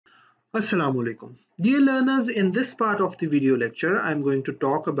Assalamu alaikum. Dear learners, in this part of the video lecture, I'm going to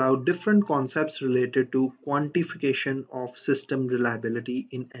talk about different concepts related to quantification of system reliability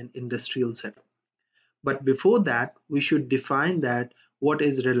in an industrial setup. But before that, we should define that what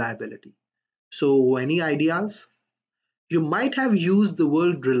is reliability. So, any ideas? You might have used the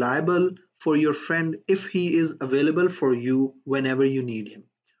word reliable for your friend if he is available for you whenever you need him.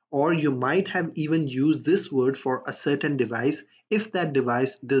 Or you might have even used this word for a certain device if that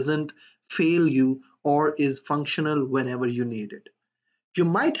device doesn't fail you or is functional whenever you need it. You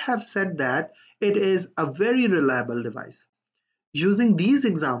might have said that it is a very reliable device. Using these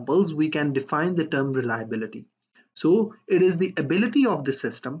examples, we can define the term reliability. So, it is the ability of the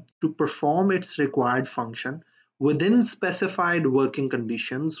system to perform its required function within specified working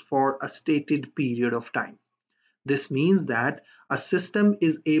conditions for a stated period of time. This means that a system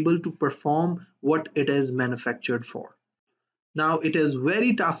is able to perform what it is manufactured for. Now, it is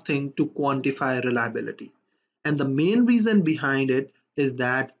very tough thing to quantify reliability, and the main reason behind it is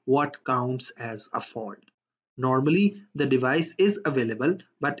that what counts as a fault. Normally, the device is available,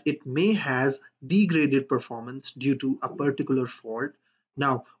 but it may has degraded performance due to a particular fault.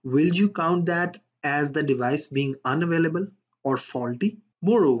 Now, will you count that as the device being unavailable or faulty?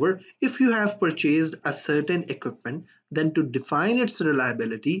 Moreover, if you have purchased a certain equipment, then to define its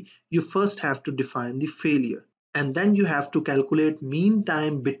reliability, you first have to define the failure. And then you have to calculate mean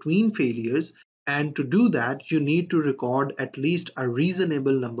time between failures. And to do that, you need to record at least a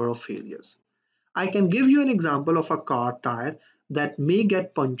reasonable number of failures. I can give you an example of a car tire that may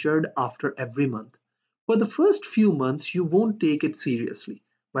get punctured after every month. For the first few months, you won't take it seriously,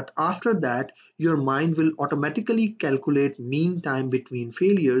 but after that, your mind will automatically calculate mean time between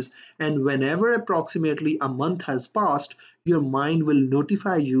failures, and whenever approximately a month has passed, your mind will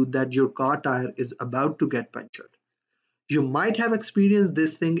notify you that your car tire is about to get punctured. You might have experienced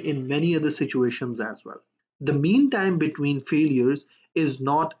this thing in many other situations as well. The mean time between failures is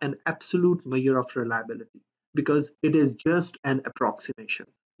not an absolute measure of reliability because it is just an approximation.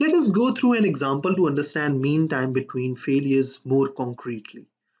 Let us go through an example to understand mean time between failures more concretely.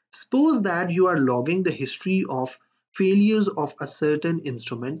 Suppose that you are logging the history of failures of a certain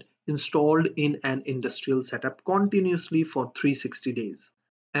instrument installed in an industrial setup continuously for 360 days.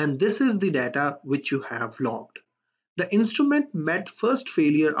 And this is the data which you have logged. The instrument met first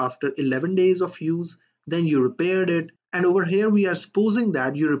failure after 11 days of use, then you repaired it, and over here we are supposing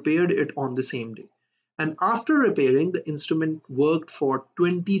that you repaired it on the same day. And after repairing, the instrument worked for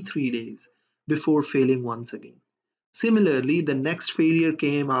 23 days before failing once again. Similarly, the next failure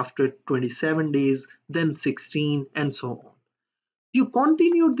came after 27 days, then 16, and so on. You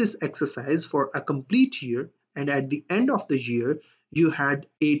continued this exercise for a complete year, and at the end of the year, you had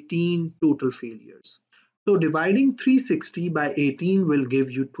 18 total failures. So dividing 360 by 18 will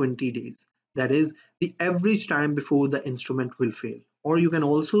give you 20 days. That is the average time before the instrument will fail. Or you can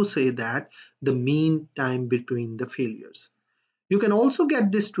also say that the mean time between the failures. You can also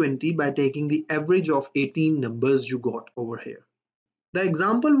get this 20 by taking the average of 18 numbers you got over here. The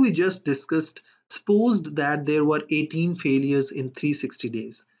example we just discussed supposed that there were 18 failures in 360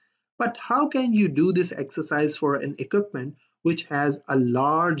 days. But how can you do this exercise for an equipment which has a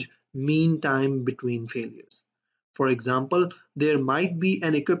large mean time between failures? For example, there might be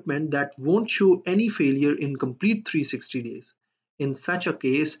an equipment that won't show any failure in complete 360 days. In such a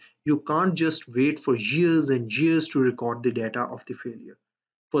case, you can't just wait for years and years to record the data of the failure.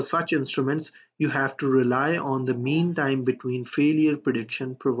 For such instruments, you have to rely on the mean time between failure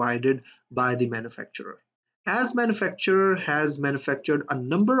prediction provided by the manufacturer. As manufacturer has manufactured a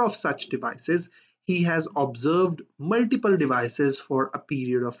number of such devices, he has observed multiple devices for a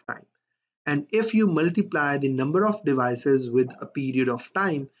period of time. And if you multiply the number of devices with a period of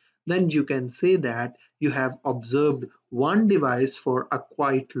time, then you can say that you have observed one device for a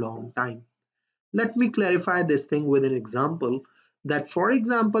quite long time. Let me clarify this thing with an example that, for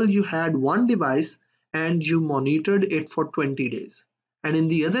example, you had one device and you monitored it for 20 days. And in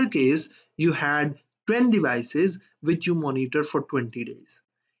the other case, you had 10 devices which you monitor for 20 days.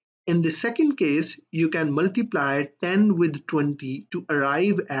 In the second case, you can multiply 10 with 20 to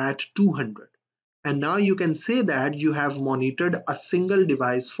arrive at 200. And now you can say that you have monitored a single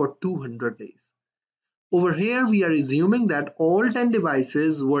device for 200 days. Over here, we are assuming that all 10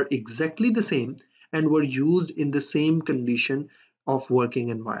 devices were exactly the same and were used in the same condition of working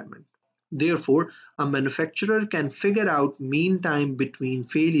environment. Therefore, a manufacturer can figure out mean time between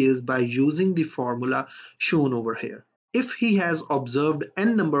failures by using the formula shown over here. If he has observed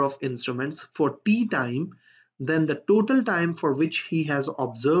n number of instruments for t time, then the total time for which he has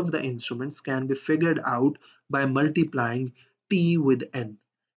observed the instruments can be figured out by multiplying t with n.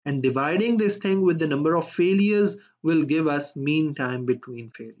 And dividing this thing with the number of failures will give us mean time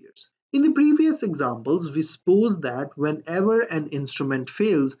between failures. In the previous examples, we suppose that whenever an instrument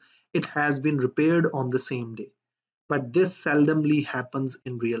fails, it has been repaired on the same day. But this seldomly happens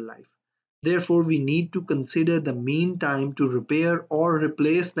in real life. Therefore, we need to consider the mean time to repair or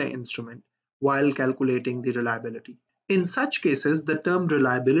replace the instrument while calculating the reliability. In such cases, the term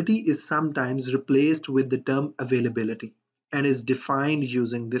reliability is sometimes replaced with the term availability and is defined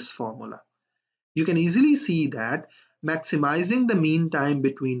using this formula. You can easily see that maximizing the mean time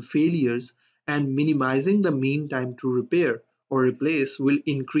between failures and minimizing the mean time to repair or replace will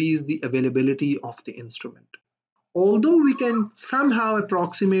increase the availability of the instrument. Although we can somehow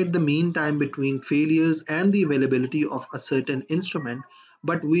approximate the mean time between failures and the availability of a certain instrument,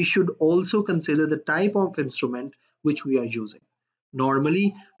 but we should also consider the type of instrument which we are using.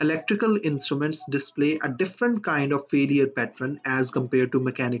 Normally, electrical instruments display a different kind of failure pattern as compared to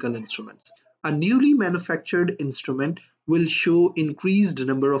mechanical instruments. A newly manufactured instrument will show increased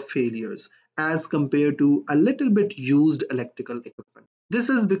number of failures as compared to a little bit used electrical equipment. This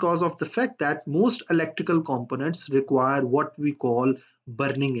is because of the fact that most electrical components require what we call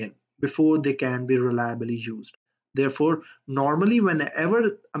burning in before they can be reliably used. Therefore, normally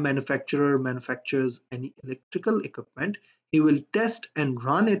whenever a manufacturer manufactures any electrical equipment, he will test and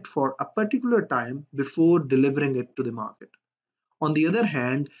run it for a particular time before delivering it to the market. On the other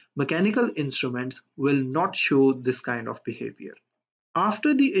hand, mechanical instruments will not show this kind of behavior.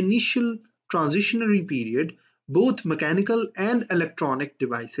 After the initial transitionary period, both mechanical and electronic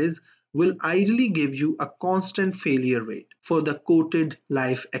devices will ideally give you a constant failure rate for the quoted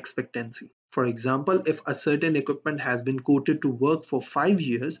life expectancy. For example, if a certain equipment has been quoted to work for 5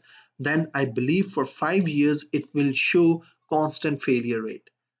 years, then I believe for 5 years it will show constant failure rate.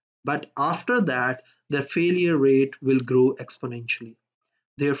 But after that, the failure rate will grow exponentially.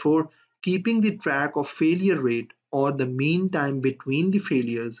 Therefore, keeping the track of failure rate or the mean time between the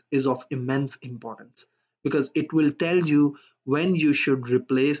failures is of immense importance because it will tell you when you should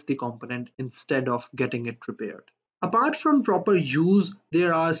replace the component instead of getting it repaired. Apart from proper use,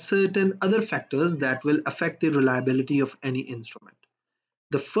 there are certain other factors that will affect the reliability of any instrument.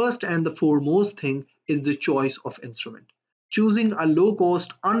 The first and the foremost thing is the choice of instrument. Choosing a low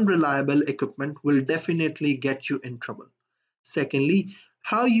cost, unreliable equipment will definitely get you in trouble. Secondly,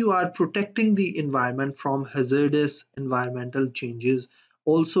 how you are protecting the environment from hazardous environmental changes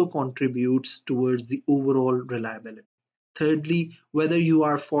also contributes towards the overall reliability. Thirdly, whether you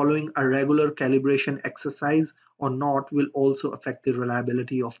are following a regular calibration exercise or not will also affect the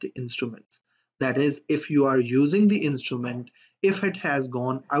reliability of the instruments. That is, if you are using the instrument, if it has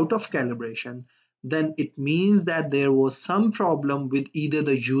gone out of calibration, then it means that there was some problem with either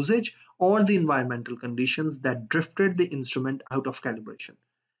the usage or the environmental conditions that drifted the instrument out of calibration,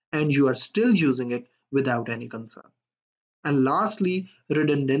 and you are still using it without any concern. And lastly,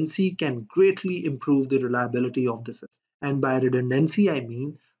 redundancy can greatly improve the reliability of the system. And by redundancy, I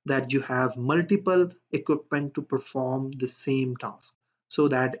mean that you have multiple equipment to perform the same task. So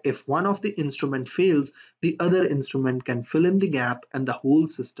that if one of the instrument fails, the other instrument can fill in the gap and the whole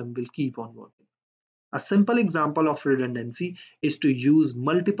system will keep on working. A simple example of redundancy is to use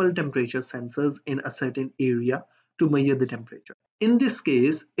multiple temperature sensors in a certain area to measure the temperature. In this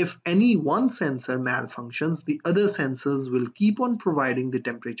case, if any one sensor malfunctions, the other sensors will keep on providing the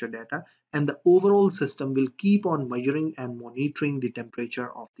temperature data and the overall system will keep on measuring and monitoring the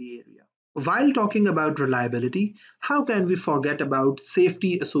temperature of the area. While talking about reliability, how can we forget about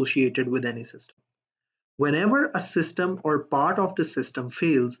safety associated with any system? Whenever a system or part of the system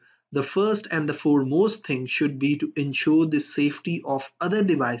fails, the first and the foremost thing should be to ensure the safety of other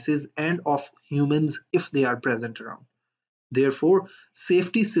devices and of humans if they are present around. Therefore,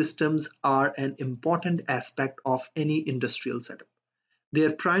 safety systems are an important aspect of any industrial setup.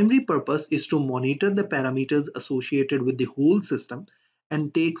 Their primary purpose is to monitor the parameters associated with the whole system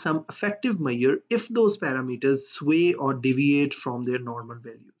and take some effective measure if those parameters sway or deviate from their normal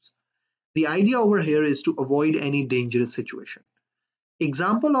values. The idea over here is to avoid any dangerous situation.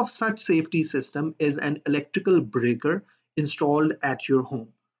 Example of such safety system is an electrical breaker installed at your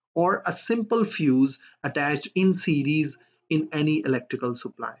home or a simple fuse attached in series in any electrical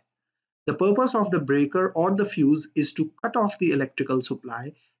supply. The purpose of the breaker or the fuse is to cut off the electrical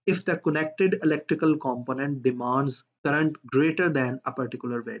supply if the connected electrical component demands current greater than a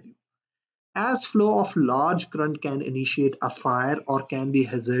particular value. As flow of large current can initiate a fire or can be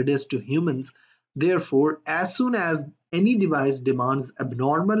hazardous to humans, therefore, as soon as any device demands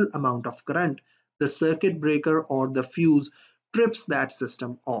abnormal amount of current, the circuit breaker or the fuse trips that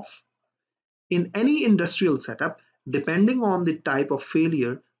system off. In any industrial setup, depending on the type of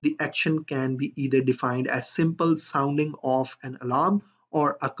failure, the action can be either defined as simple sounding off an alarm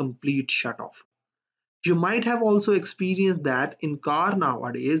or a complete shut-off. You might have also experienced that in car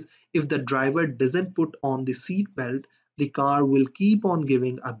nowadays, if the driver doesn't put on the seat belt, the car will keep on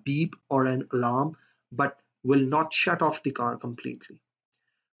giving a beep or an alarm but will not shut off the car completely.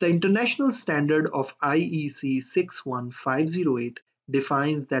 The international standard of IEC 61508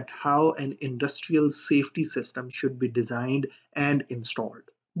 defines that how an industrial safety system should be designed and installed.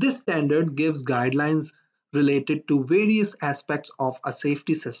 This standard gives guidelines related to various aspects of a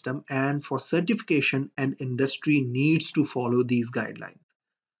safety system, and for certification an industry needs to follow these guidelines.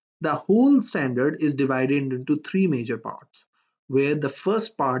 The whole standard is divided into three major parts, where the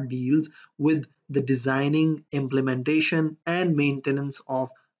first part deals with the designing, implementation, and maintenance of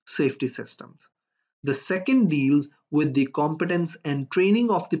safety systems. The second deals with the competence and training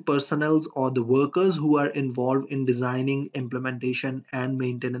of the personnel or the workers who are involved in designing, implementation, and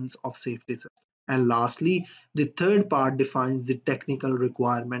maintenance of safety systems. And lastly, the third part defines the technical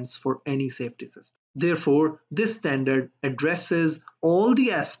requirements for any safety system. Therefore, this standard addresses all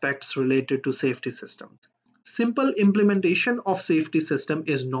the aspects related to safety systems. Simple implementation of safety system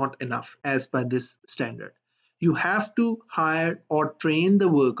is not enough as per this standard. You have to hire or train the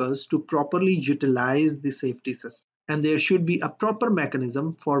workers to properly utilize the safety system. And there should be a proper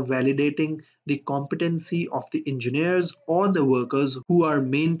mechanism for validating the competency of the engineers or the workers who are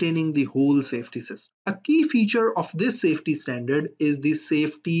maintaining the whole safety system. A key feature of this safety standard is the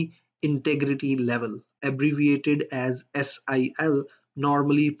safety integrity level, abbreviated as SIL,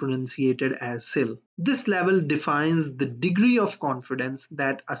 normally pronunciated as SIL. This level defines the degree of confidence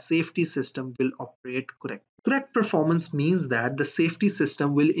that a safety system will operate correctly. Correct performance means that the safety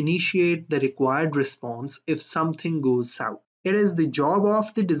system will initiate the required response if something goes south. It is the job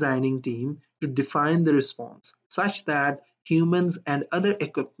of the designing team to define the response such that humans and other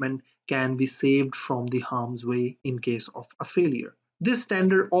equipment can be saved from the harm's way in case of a failure. This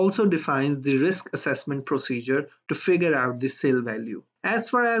standard also defines the risk assessment procedure to figure out the SIL value. As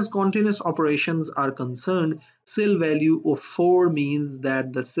far as continuous operations are concerned, SIL value of 4 means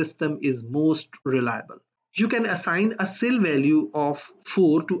that the system is most reliable. You can assign a SIL value of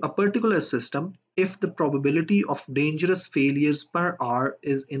 4 to a particular system if the probability of dangerous failures per hour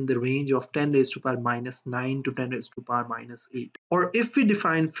is in the range of 10 raised to power minus 9 to 10 raised to power minus 8. Or if we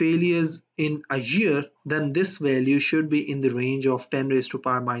define failures in a year, then this value should be in the range of 10 raised to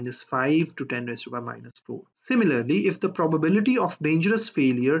power minus 5 to 10 raised to power minus 4. Similarly, if the probability of dangerous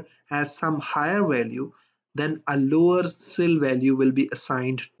failure has some higher value, then a lower SIL value will be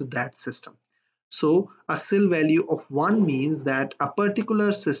assigned to that system. So a SIL value of 1 means that a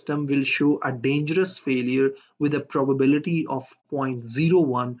particular system will show a dangerous failure with a probability of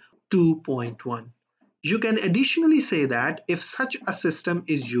 0.01 to 0.1. You can additionally say that if such a system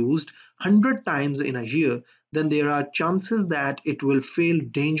is used 100 times in a year, then there are chances that it will fail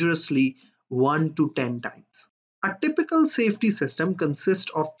dangerously 1 to 10 times. A typical safety system consists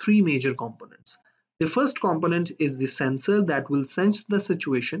of three major components. The first component is the sensor that will sense the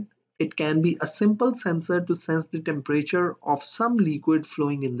situation. It can be a simple sensor to sense the temperature of some liquid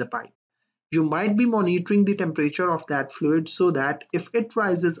flowing in the pipe. You might be monitoring the temperature of that fluid so that if it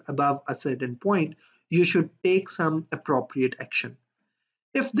rises above a certain point, you should take some appropriate action.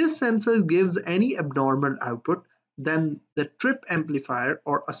 If this sensor gives any abnormal output, then the trip amplifier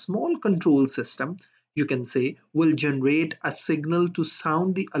or a small control system, you can say, will generate a signal to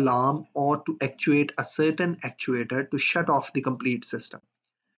sound the alarm or to actuate a certain actuator to shut off the complete system.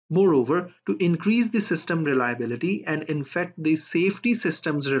 Moreover, to increase the system reliability and in fact the safety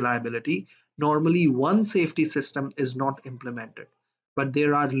system's reliability, normally one safety system is not implemented, but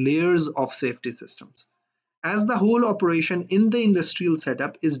there are layers of safety systems. As the whole operation in the industrial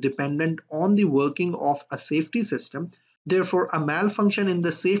setup is dependent on the working of a safety system, therefore a malfunction in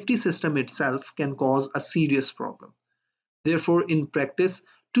the safety system itself can cause a serious problem. Therefore, in practice,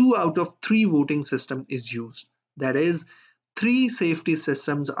 2 out of 3 voting system is used. That is, 3 safety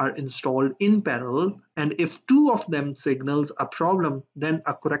systems are installed in parallel, and if 2 of them signals a problem, then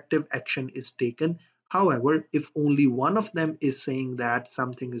a corrective action is taken. However, if only one of them is saying that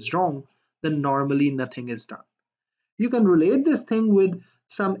something is wrong, then normally nothing is done. You can relate this thing with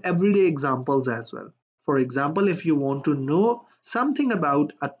some everyday examples as well. For example, if you want to know something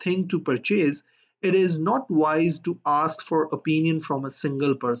about a thing to purchase, it is not wise to ask for opinion from a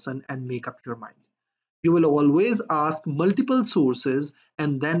single person and make up your mind. You will always ask multiple sources,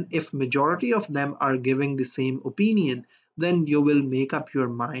 and then if majority of them are giving the same opinion, then you will make up your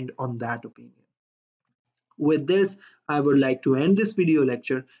mind on that opinion. With this, I would like to end this video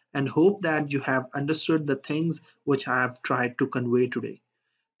lecture and hope that you have understood the things which I have tried to convey today.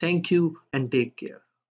 Thank you and take care.